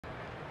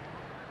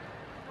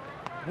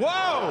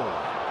Whoa!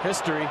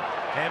 History.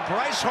 And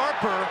Bryce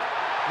Harper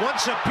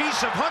wants a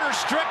piece of Hunter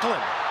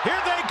Strickland.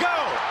 Here they go.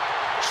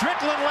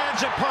 Strickland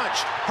lands a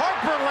punch.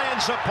 Harper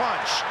lands a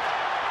punch.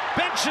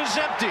 Bench is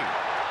empty.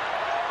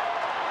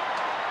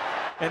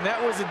 And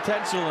that was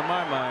intentional in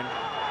my mind.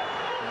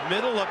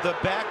 Middle of the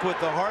back with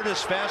the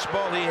hardest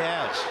fastball he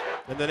has.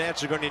 And the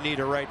Nats are going to need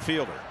a right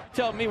fielder.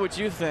 Tell me what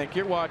you think.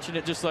 You're watching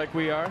it just like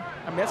we are.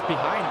 I mean, that's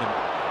behind him.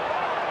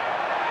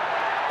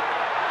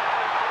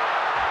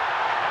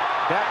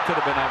 That could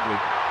have been ugly.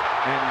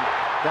 And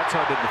that's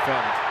hard to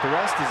defend. The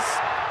rest is,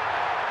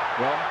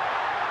 well,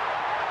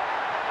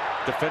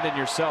 defending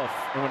yourself.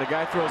 And when a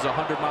guy throws a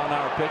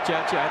 100-mile-an-hour pitch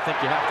at you, I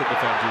think you have to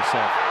defend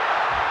yourself.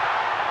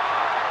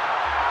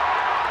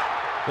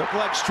 Looked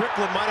like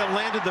Strickland might have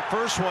landed the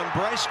first one.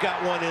 Bryce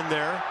got one in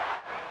there.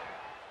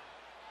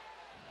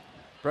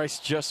 Bryce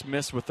just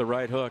missed with the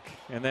right hook.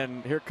 And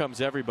then here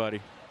comes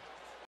everybody.